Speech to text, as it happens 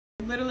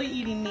literally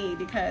eating me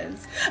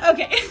because,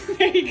 okay,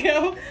 there you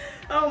go.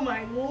 Oh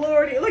my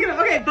lordy, look at him.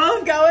 Okay,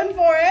 both going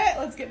for it.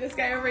 Let's get this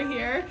guy over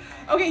here.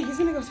 Okay, he's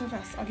gonna go so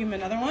fast. I'll give him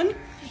another one.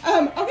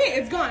 Okay,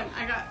 it's gone.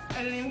 I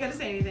didn't even get to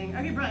say anything.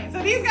 Okay, brilliant.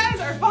 So these guys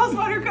are false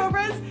water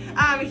cobras.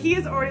 He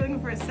is already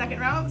looking for a second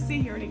round.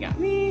 See, he already got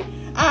me.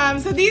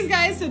 So these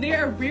guys, so they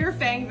are rear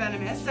fang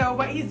venomous. So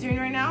what he's doing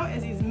right now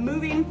is he's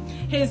moving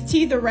his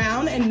teeth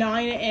around and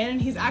gnawing it in.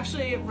 He's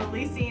actually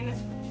releasing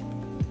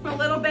a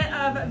little bit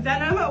of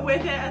venom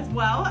with it as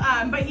well,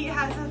 but he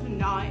has to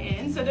gnaw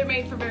in. So they're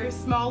made for very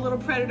small little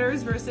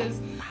predators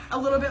versus a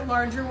little bit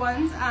larger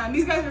ones.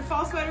 These guys are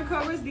false water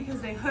cobras because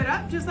they hood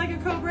up just like a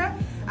cobra,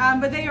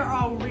 but they are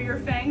all rear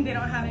fang. They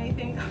don't have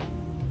anything.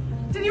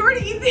 Did you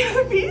already eat the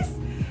other piece?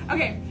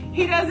 Okay,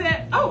 he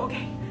doesn't. Oh,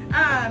 okay.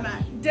 I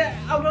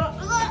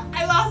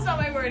lost all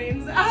my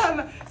wordings.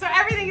 So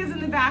everything is in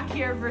the back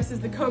here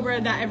versus the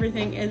cobra that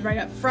everything is right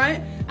up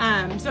front.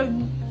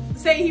 So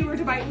say he were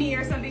to bite me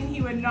or something,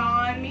 he would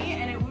gnaw on me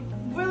and it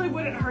really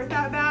wouldn't hurt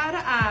that bad.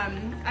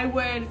 I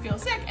would feel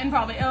sick and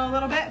probably ill a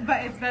little bit,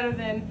 but it's better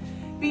than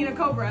being a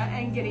cobra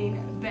and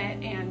getting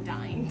bit and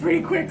dying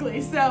pretty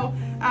quickly. So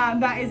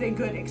that is a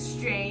good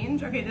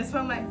exchange. Okay, this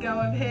one let go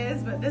of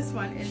his, but this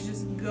one is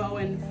just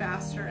going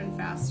faster and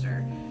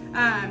faster.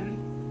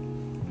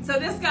 So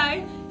this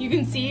guy, you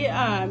can see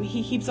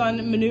he keeps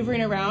on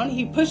maneuvering around.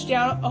 He pushed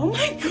down, oh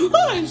my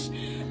gosh.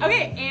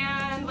 Okay,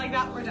 and like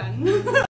that, we're done.